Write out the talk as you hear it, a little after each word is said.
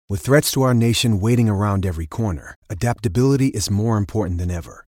With threats to our nation waiting around every corner, adaptability is more important than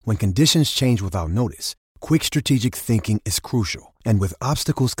ever. When conditions change without notice, quick strategic thinking is crucial. And with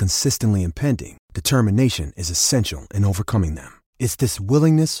obstacles consistently impending, determination is essential in overcoming them. It's this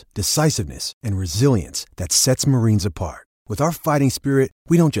willingness, decisiveness, and resilience that sets Marines apart. With our fighting spirit,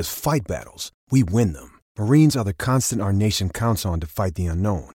 we don't just fight battles, we win them. Marines are the constant our nation counts on to fight the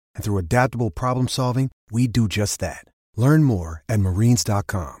unknown. And through adaptable problem solving, we do just that. Learn more at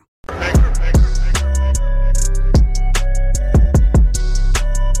marines.com.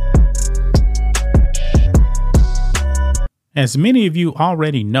 As many of you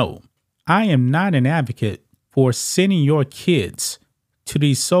already know, I am not an advocate for sending your kids to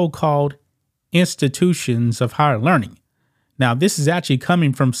these so-called institutions of higher learning. Now, this is actually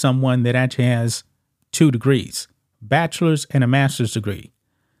coming from someone that actually has 2 degrees, bachelor's and a master's degree.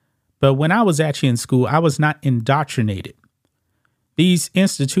 But when I was actually in school, I was not indoctrinated. These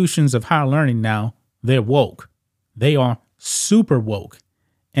institutions of higher learning now, they're woke. They are super woke.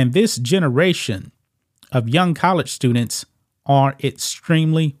 And this generation of young college students are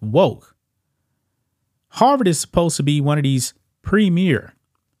extremely woke. Harvard is supposed to be one of these premier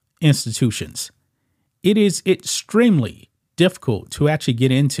institutions. It is extremely difficult to actually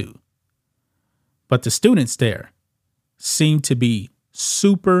get into. But the students there seem to be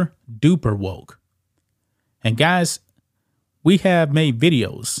super duper woke. And guys, we have made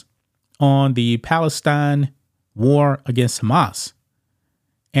videos on the Palestine war against Hamas,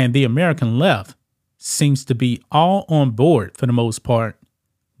 and the American left seems to be all on board for the most part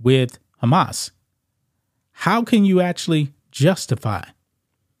with Hamas. How can you actually justify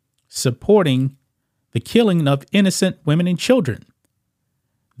supporting the killing of innocent women and children?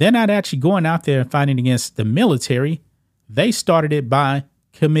 They're not actually going out there and fighting against the military. They started it by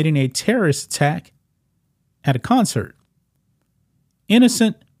committing a terrorist attack at a concert.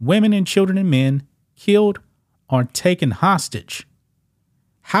 Innocent women and children and men killed or taken hostage.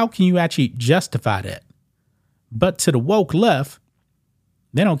 How can you actually justify that? But to the woke left,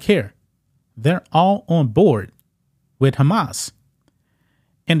 they don't care. They're all on board with Hamas.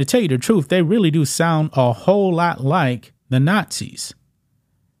 And to tell you the truth, they really do sound a whole lot like the Nazis.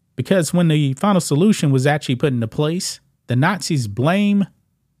 Because when the final solution was actually put into place, the Nazis blame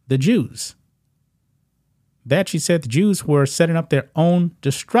the Jews. They actually said the Jews were setting up their own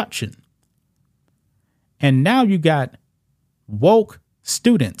destruction. And now you got woke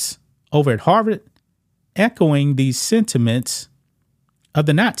students over at Harvard echoing these sentiments of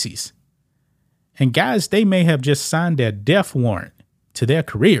the Nazis. And guys, they may have just signed their death warrant to their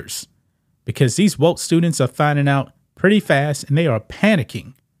careers because these woke students are finding out pretty fast and they are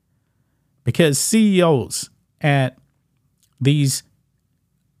panicking because CEOs at these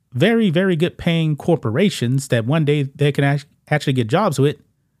very, very good paying corporations that one day they can actually get jobs with,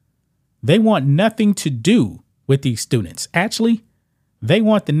 they want nothing to do with these students. Actually, they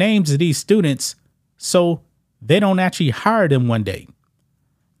want the names of these students so they don't actually hire them one day.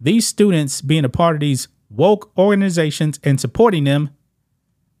 These students being a part of these woke organizations and supporting them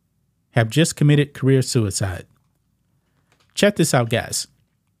have just committed career suicide. Check this out, guys.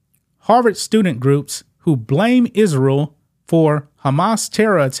 Harvard student groups who blame Israel for Hamas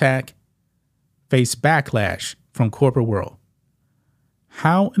terror attack face backlash from corporate world.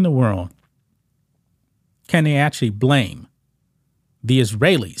 How in the world can they actually blame the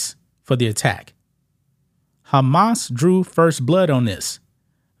Israelis for the attack? Hamas drew first blood on this.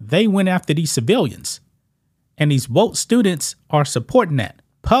 They went after these civilians, and these woke students are supporting that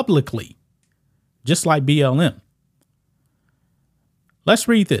publicly, just like BLM. Let's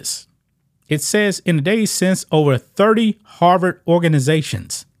read this. It says, in the days since, over 30 Harvard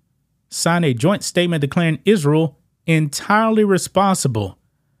organizations signed a joint statement declaring Israel entirely responsible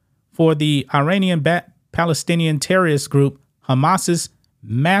for the Iranian-Palestinian terrorist group Hamas's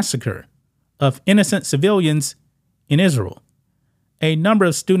massacre of innocent civilians in Israel. A number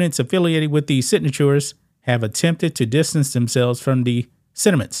of students affiliated with these signatures have attempted to distance themselves from the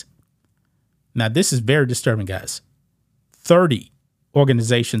sentiments. Now, this is very disturbing, guys. 30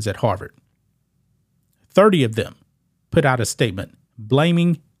 organizations at Harvard. 30 of them put out a statement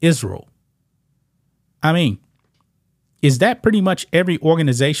blaming Israel. I mean, is that pretty much every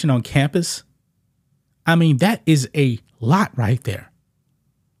organization on campus? I mean, that is a lot right there.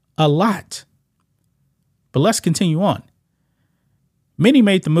 A lot. But let's continue on. Many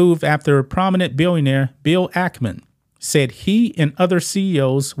made the move after prominent billionaire Bill Ackman said he and other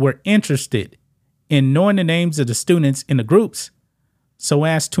CEOs were interested in knowing the names of the students in the groups so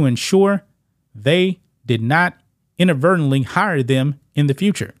as to ensure they did not inadvertently hire them in the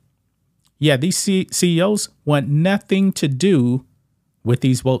future. Yeah, these CEOs want nothing to do with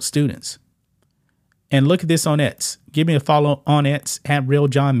these woke students. And look at this on X. Give me a follow on X at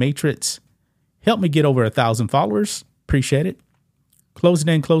RealJohnMatrix. Help me get over 1,000 followers. Appreciate it. Closing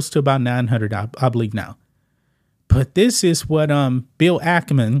in close to about 900, I believe now. But this is what Bill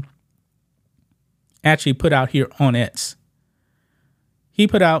Ackman actually put out here on X. He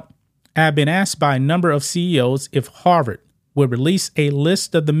put out, I've been asked by a number of CEOs if Harvard would release a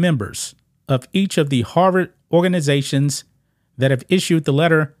list of the members of each of the Harvard organizations that have issued the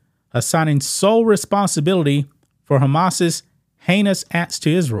letter assigning sole responsibility for Hamas's heinous acts to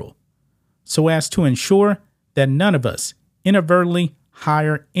Israel, so as to ensure that none of us inadvertently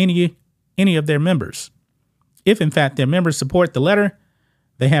hire any of their members. If, in fact, their members support the letter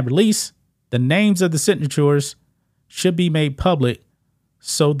they have released, the names of the signatures should be made public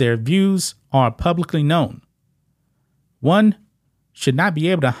so their views are publicly known. One should not be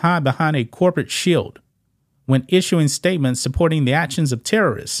able to hide behind a corporate shield when issuing statements supporting the actions of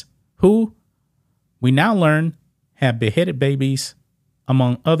terrorists who, we now learn, have beheaded babies,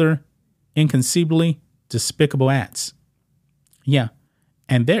 among other inconceivably despicable acts. Yeah,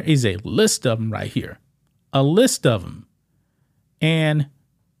 and there is a list of them right here. A list of them. And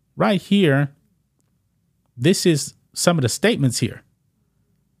right here, this is some of the statements here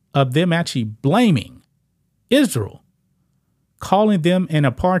of them actually blaming Israel, calling them an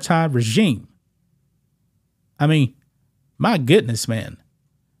apartheid regime. I mean, my goodness, man.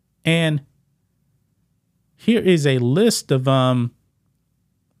 And here is a list of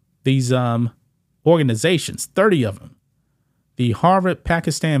these organizations, 30 of them. The Harvard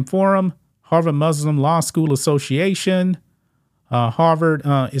Pakistan Forum, Harvard Muslim Law School Association, Harvard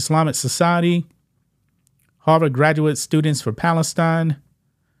Islamic Society, Harvard Graduate Students for Palestine,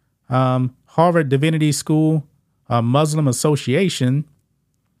 Harvard Divinity School, Muslim Association.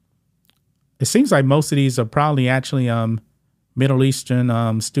 It seems like most of these are probably actually Middle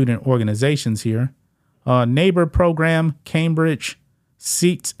Eastern student organizations here. Neighbor Program, Cambridge,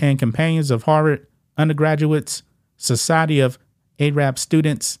 Seats and Companions of Harvard Undergraduates, Society of Arab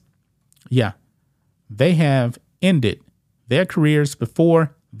Students. Yeah, they have ended their careers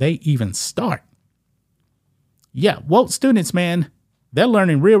before they even start. Yeah, woke students, man, they're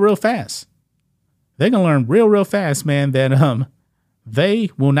learning real fast. They're going to learn real fast, man, that they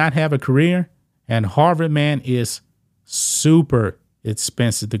will not have a career, and Harvard, man, is super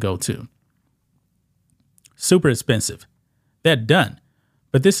expensive to go to. Super expensive. They're done.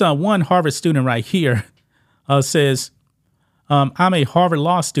 But this one Harvard student right here says, I'm a Harvard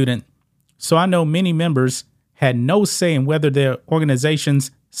law student, so I know many members had no say in whether their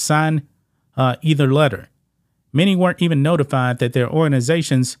organizations signed either letter. Many weren't even notified that their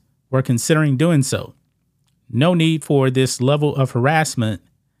organizations were considering doing so. No need for this level of harassment.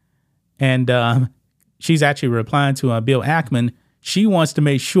 And she's actually replying to Bill Ackman. She wants to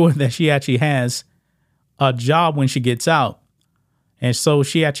make sure that she actually has a job when she gets out. And so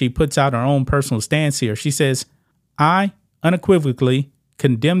she actually puts out her own personal stance here. She says, I unequivocally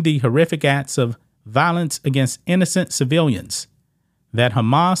condemn the horrific acts of violence against innocent civilians that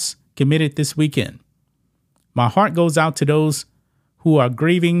Hamas committed this weekend. My heart goes out to those who are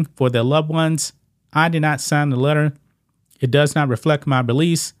grieving for their loved ones. I did not sign the letter. It does not reflect my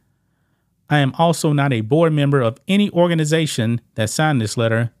beliefs. I am also not a board member of any organization that signed this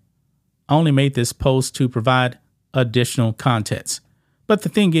letter. I only made this post to provide additional context. But the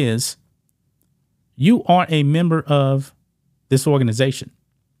thing is, you are a member of this organization,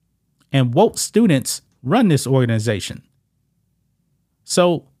 and woke students run this organization.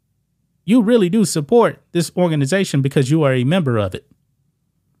 So you really do support this organization because you are a member of it.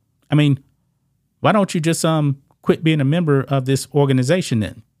 I mean, why don't you just quit being a member of this organization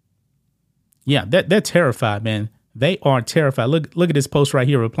then? Yeah, they're terrified, man. They are terrified. Look at this post right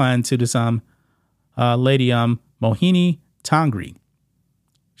here replying to this lady Mohini Tangri.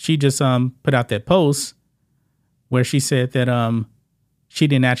 She just put out that post where she said that she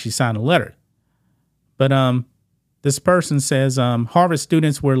didn't actually sign a letter. But this person says Harvard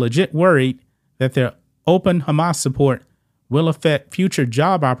students were legit worried that their open Hamas support will affect future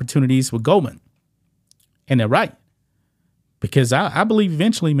job opportunities with Goldman. And they're right. Because I believe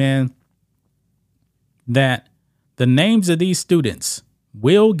eventually, man, that the names of these students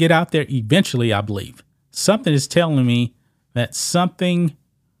will get out there eventually, I believe. Something is telling me that something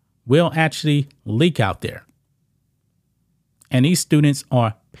will actually leak out there. And these students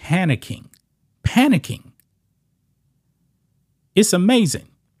are panicking. It's amazing.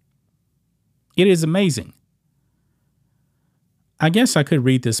 It is amazing. I guess I could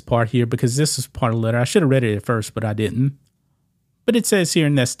read this part here because this is part of the letter. I should have read it at first, but I didn't. But it says here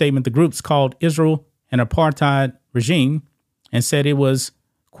in that statement, the group's called Israel an apartheid regime and said it was,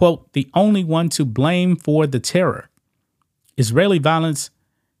 quote, the only one to blame for the terror. Israeli violence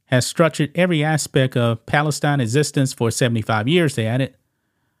has structured every aspect of Palestine existence for 75 years, they added.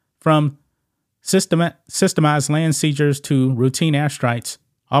 From systemized land seizures to routine airstrikes,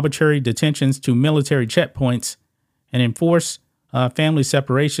 arbitrary detentions to military checkpoints, and enforced family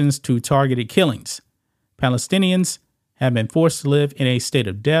separations to targeted killings. Palestinians have been forced to live in a state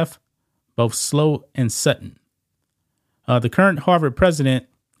of death, both slow and sudden. The current Harvard president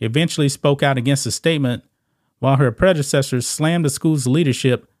eventually spoke out against the statement, while her predecessors slammed the school's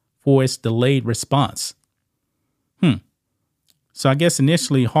leadership for its delayed response. So I guess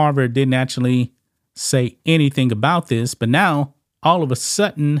initially Harvard didn't actually say anything about this, but now all of a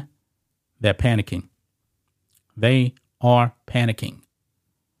sudden they're panicking. They are panicking.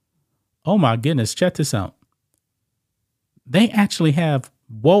 Oh my goodness, check this out. They actually have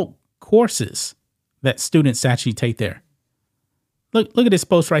woke courses that students actually take there. Look at this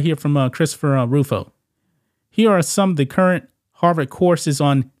post right here from Christopher Rufo. Here are some of the current Harvard courses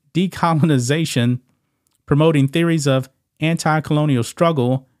on decolonization, promoting theories of anti-colonial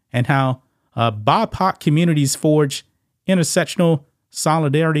struggle and how BIPOC communities forge intersectional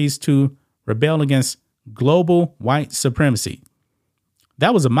solidarities to rebel against global white supremacy.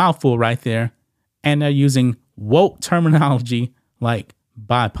 That was a mouthful right there. And they're using woke terminology like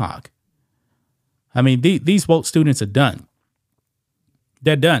BIPOC. I mean, these woke students are done.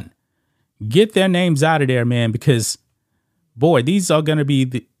 They're done. Get their names out of there, man, because, boy, these are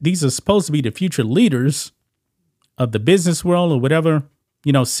supposed to be the future leaders of the business world or whatever,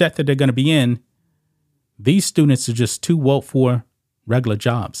 set that they're going to be in. These students are just too woke for regular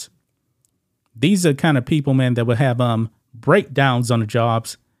jobs. These are the kind of people, man, that will have breakdowns on the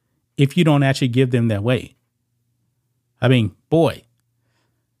jobs if you don't actually give them their way. I mean, boy,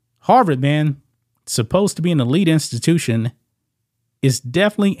 Harvard, man, supposed to be an elite institution, is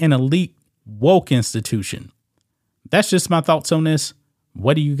definitely an elite woke institution. That's just my thoughts on this.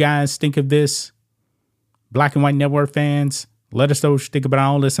 What do you guys think of this? Black and White Network fans, let us know what you think about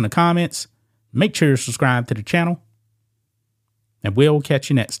all this in the comments. Make sure you subscribe to the channel, and we'll catch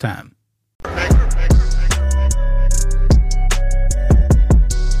you next time.